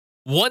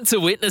Want to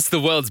witness the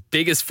world's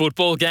biggest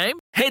football game?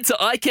 Head to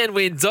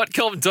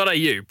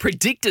iCanWin.com.au,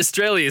 predict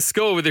Australia's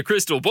score with a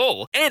crystal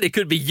ball, and it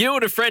could be you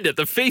and a friend at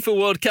the FIFA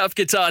World Cup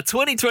Qatar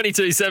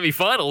 2022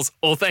 semi-finals,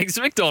 all thanks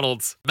to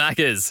McDonald's.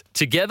 Maccas,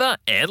 together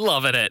and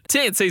loving it.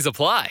 TNCs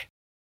apply.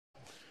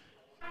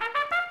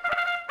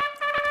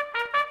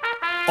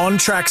 On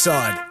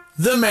trackside,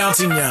 the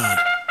Mountain Yard.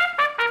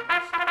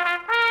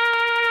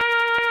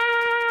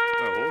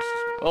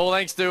 All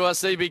thanks to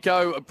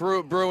CBCO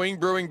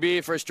brewing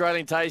beer for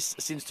Australian taste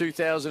since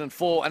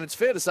 2004. And it's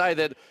fair to say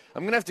that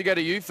I'm going to have to go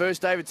to you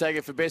first, David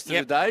Taggart, for best of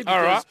the day. Because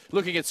All right.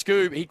 Looking at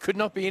Scoob, he could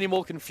not be any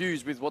more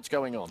confused with what's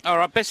going on. All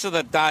right, best of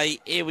the day.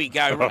 Here we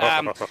go.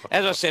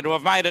 As I said,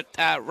 I've made it.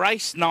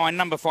 Race 9,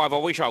 number 5. I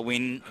wish I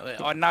win.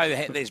 I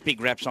know there's big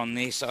raps on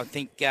this. I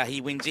think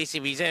he wins this.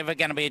 If he's ever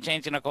going to be a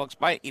chance in a Cox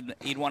Plate,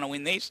 he'd want to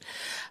win this.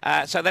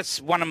 So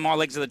that's one of my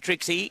legs of the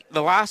Trixie.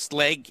 The last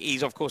leg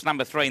is, of course,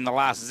 number 3 in the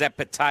last,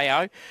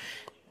 Zapateo.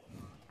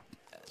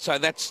 So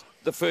that's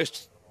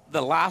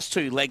the last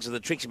 2 legs of the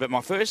Trixie. But my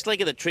first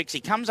leg of the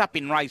Trixie comes up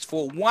in race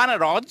 4. 1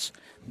 at odds,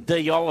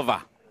 D.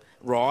 Oliver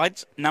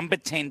rides number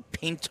 10,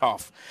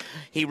 Pintoff.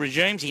 He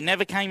resumes. He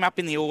never came up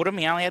in the autumn.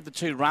 He only had the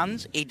 2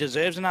 runs. He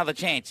deserves another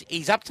chance.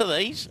 He's up to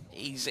these.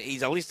 He's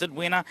a listed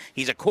winner.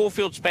 He's a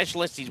Caulfield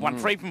specialist. He's won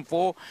 3 from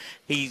 4.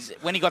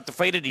 When he got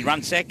defeated, he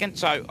run second.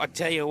 So I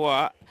tell you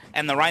what,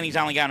 and the raining's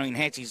only going to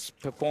enhance his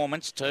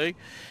performance too,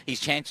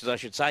 his chances, I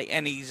should say.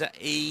 And he's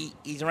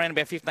around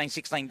about $15,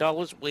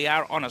 $16. We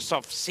are on a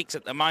soft 6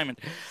 at the moment.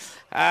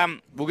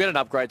 We'll get an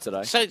upgrade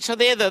today. So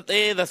they're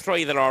the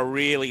 3 that I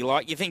really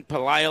like. You think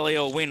Palele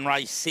will win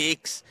race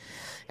 6,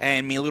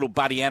 and me little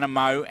buddy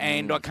Animo,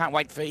 and I can't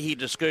wait for here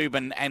to Scoob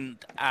and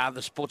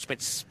the sports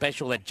bet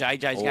special that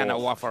JJ's going to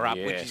offer up,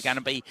 which is going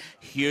to be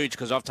huge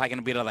because I've taken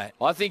a bit of that.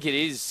 I think it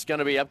is going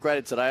to be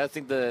upgraded today. I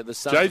think the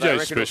Suns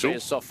JJ's special. Will be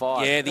a soft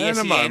 5. Yeah, the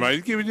Animo, SEN. mate,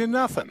 he's giving you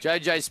nothing.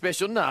 JJ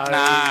special, no.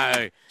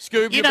 You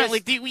Scoob, your don't.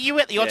 best... Were you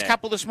at the odds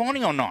couple this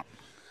morning or not?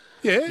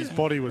 Yeah. His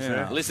body was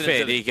there. Listening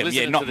Fair to, dinkum. listening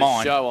Yeah, not to the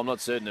mine. show, I'm not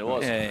certain it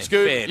was. Yeah,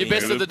 Scoob, fair your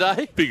best dinkum. of the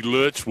day? Big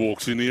Lurch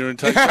walks in here and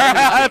takes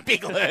over.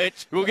 Big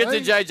lurch. We'll get to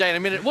JJ in a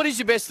minute. What is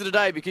your best of the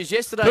day? Because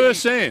yesterday...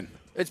 Persan.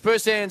 It's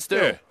Persan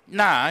still. Yeah.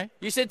 No.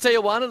 You said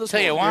Tijuana this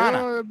morning. Tijuana.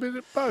 Yeah, a bit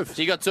of both.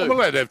 So you got 2. I'm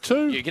allowed to have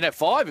 2. You can have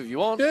 5 if you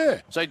want. Yeah.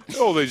 So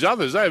All these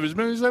others, they have as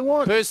many as they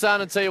want.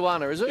 Persan and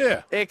Tijuana, is it?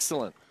 Yeah.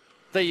 Excellent.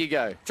 There you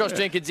go. Josh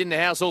Jenkins in the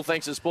house, all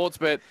thanks to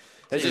Sportsbet.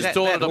 Has just That-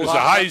 torn that it There's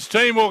apart. a Hayes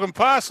team walking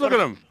past. Look at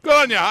them. Good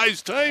on you,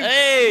 Hayes team.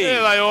 Hey.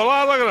 There they all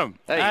are. Look at them.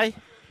 Hey,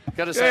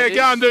 got to Yeah, say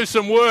go and do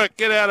some work.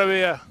 Get out of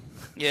here.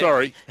 Yeah.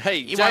 Sorry.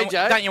 Hey, Don't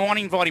JJ. you want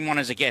to invite him on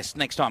as a guest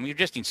next time? You've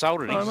just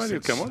insulted him. Oh, mate,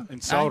 he'll come on.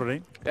 Insulted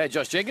him. Yeah,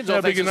 Josh Jenkins, How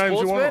all big thanks a to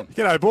names you want on? Sportsbet.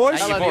 G'day, boys. Hey,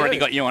 Hello you've to already you.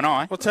 got you and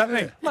I. What's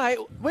happening? Mate,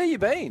 where you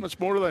been? Much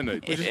more do they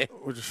need? Yeah.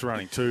 We're just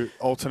running 2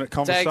 alternate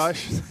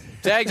conversations.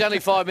 Tags only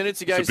 5 minutes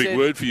ago It's a big said...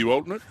 word for you,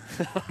 alternate.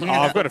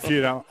 I've got a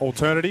few now.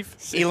 Alternative.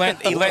 He learnt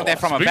that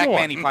from a Big backman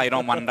one. he played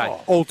on one day.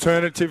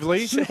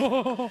 Alternatively.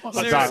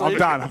 I'm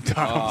done.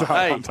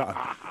 Hey. I'm done.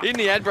 In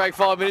the ad break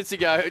 5 minutes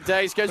ago,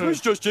 Tags goes,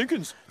 where's Josh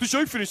Jenkins? The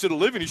show finished at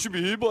 11. He should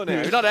be here by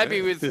now. You're not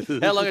happy with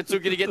how long it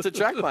took you to get to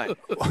track, mate.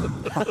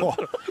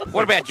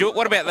 What about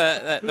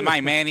the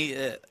main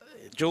man?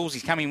 Jules,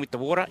 he's coming with the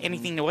water.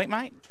 Anything to eat,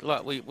 mate?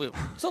 Like we're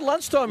It's not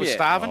lunchtime yet.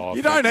 starving. Oh,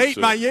 You don't eat,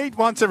 mate. You eat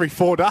once every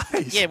 4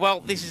 days. Yeah, well,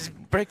 this is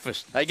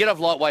breakfast. Hey, get off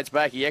lightweights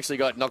back. He actually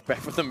got knocked back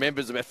from the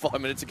members about 5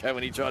 minutes ago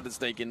when he tried to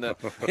sneak in the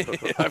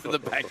over the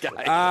back gate.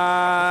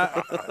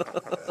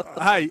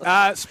 Hey,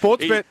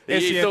 Sportsbet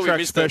He SEN thought we Track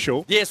missed Special.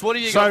 it. Yes, what do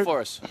you So- got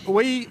for us?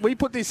 We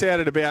put this out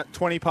at about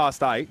 20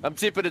 past 8. I'm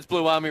tipping it's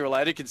Blue Army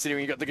related,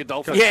 considering you got the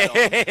Godolphin.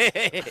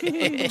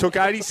 Yeah. Took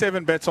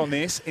 87 bets on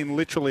this in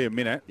literally a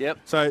minute. Yep.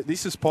 So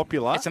this is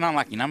popular. It's an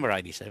unlucky number,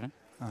 87.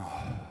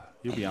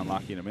 You'll be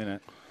unlucky in a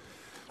minute.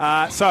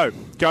 So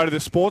go to the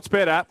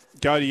Sportsbet app.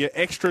 Go to your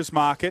extras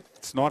market.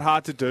 It's not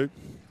hard to do.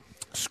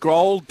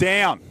 Scroll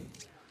down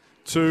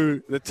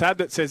to the tab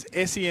that says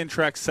SEN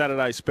Track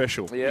Saturday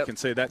Special. Yep. You can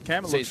see that,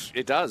 Cam. It See, looks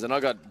it does, and I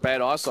got bad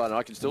eyesight, and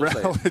I can still see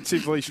it.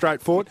 relatively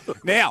straightforward.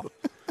 Now,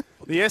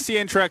 the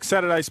SEN Track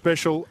Saturday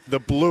Special, the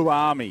Blue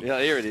Army. Yeah,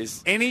 here it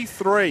is. Any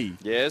 3.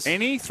 Yes.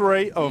 Any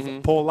 3 of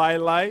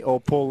Paulele, or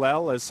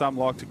Paulel, as some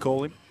like to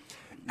call him.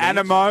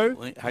 Animo,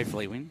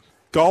 Hopefully win.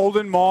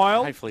 Golden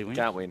Mile, Hopefully win.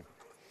 Can't win.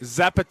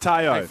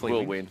 Zapateo. Hopefully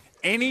We'll win.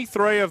 Any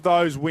 3 of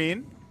those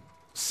win,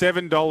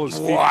 $7.50.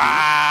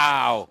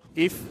 Wow.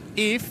 If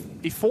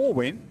 4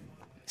 win,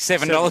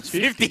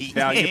 $7.50.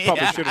 now you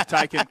probably should have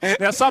taken.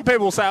 Now some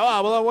people will say,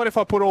 "Oh, well, what if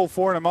I put all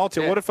 4 in a multi?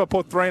 Or Yeah. what if I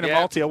put 3 in a Yeah.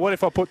 multi? Or what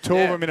if I put 2 of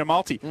Yeah. them in a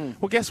multi?"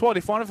 Well, guess what?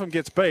 If one of them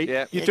gets beat,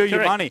 Yeah. you Yeah, do your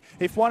correct. money.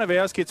 If one of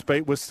ours gets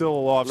beat, we're still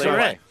alive. So,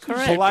 Correct.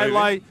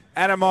 Palele,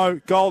 Animo,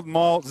 Golden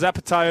Mile,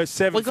 Zapateo,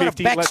 We've got a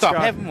 $7.50. Let's backstop, go.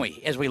 haven't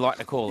we, as we like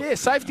to call it? Yeah,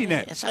 safety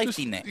net. A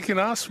safety net. You can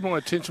ask for my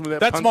attention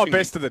without That's my punching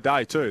best of the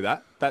day too.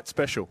 That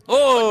special.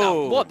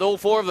 Oh. What, all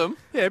 4 of them?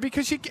 Yeah,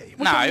 because you get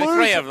we No, can lose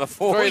 3 it. of the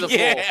 4. 3 of the 4.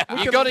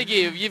 Yeah. You've got to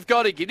give. You've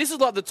got to give. This is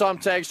like the time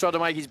Tags tried to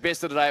make his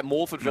best of the day at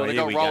Morfordville. Oh, They here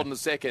got we rolled go. in the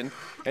second,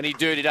 and he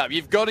dirtied up.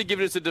 You've got to give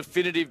us a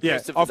definitive Yeah,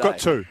 best of the I've day. got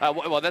 2.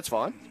 Well, that's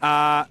fine.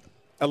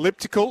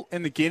 Elliptical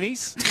in the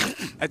Guineas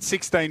at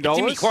 $16.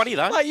 Jimmy Quaddy,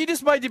 though. Mate, you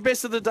just made your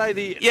best of the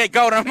day. Yeah,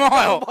 Golden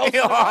Mile. It's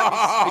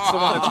the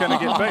one that's going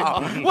to get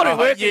beat. What a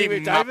work you you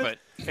with, David. muppet.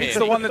 It's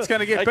the one that's going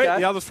to get beat. Okay.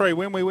 The other three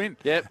win, we win.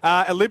 Yep.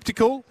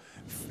 Elliptical.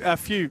 A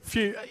few.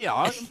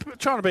 I'm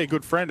trying to be a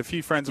good friend. A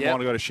few friends of mine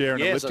have got a share in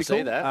Yes, Elliptical. I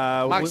see that.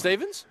 Mark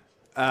Stevens?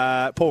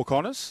 Paul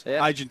Connors,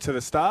 Yep. Agent to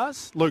the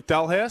Stars. Luke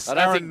Dullhouse, I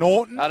don't Aaron think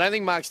Norton. I don't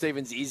think Mark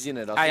Stevens is in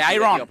it. I Hey, think he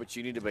had Aaron. the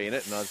opportunity to be in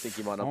it, and I think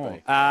he might not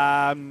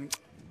be.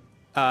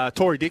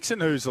 Tory Dixon,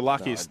 who's the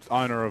luckiest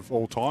owner of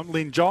all time.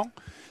 Lin Jong.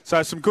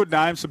 So some good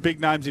names, some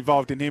big names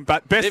involved in him.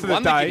 But best They've of the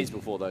won the day, Guineas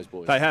before those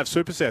boys. they have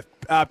Super Seth.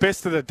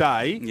 Best of the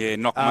day. Yeah,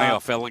 knock me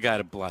off,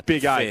 alligator blood.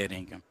 Big Fair eight.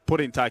 dinkum.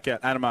 Put in, take out.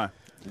 Animo.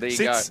 There you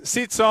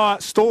Sits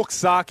stalks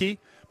Zaki,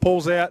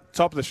 pulls out,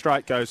 top of the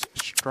straight, goes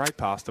straight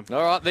past him.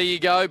 All right, there you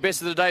go.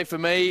 Best of the day for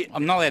me.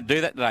 I'm not allowed to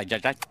do that today,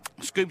 JJ.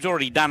 Scoob's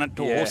already done it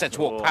to a horse that's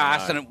walked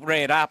past and it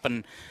reared up,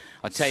 and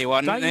I tell you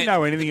what, Don't you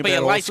know anything it'll be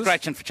about a late horses?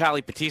 scratching for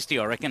Charlie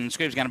Battisti, I reckon, and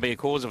Scoob's going to be a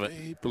cause of it.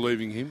 You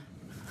believing him?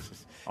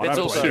 I It's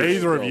don't also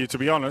believe true. either of you, to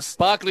be honest.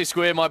 Barclay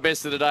Square, my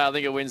best of the day. I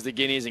think it wins the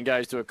Guineas and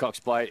goes to a Cox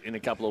Plate in a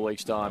couple of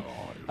weeks' time.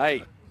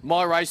 Hey,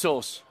 my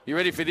racehorse. You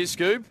ready for this,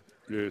 Scoob?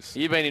 Yes.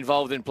 You've been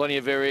involved in plenty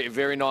of very,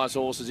 very nice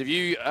horses. If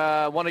you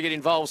want to get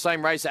involved,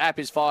 Same Racer app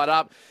is fired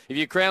up. If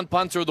you're crown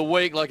punter of the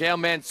week, like our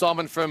man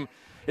Simon from,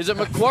 is it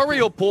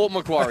Macquarie or Port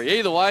Macquarie?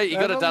 Either way, you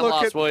got Have it a done look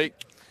last at- week.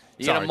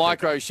 You get a Sorry,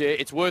 micro share.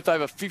 It's worth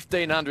over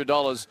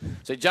 $1,500.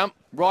 So jump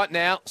right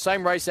now,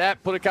 Same Race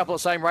app, put a couple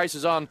of Same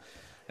Races on,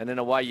 and then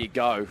away you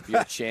go. You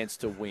have a chance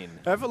to win.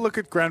 Have a look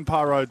at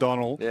Grandpa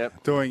O'Donnell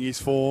Yep. doing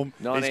his form.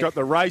 90. He's got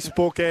the race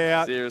book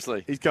out.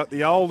 Seriously. He's got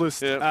the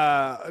oldest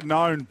Yep.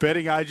 known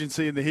betting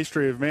agency in the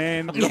history of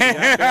man.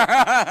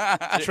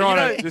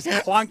 Trying to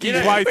just clunk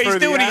his way He's through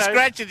doing the his app.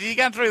 scratches. He's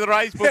going through the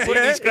race book,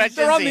 putting his scratches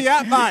They're on in. the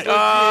app, mate.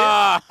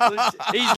 He's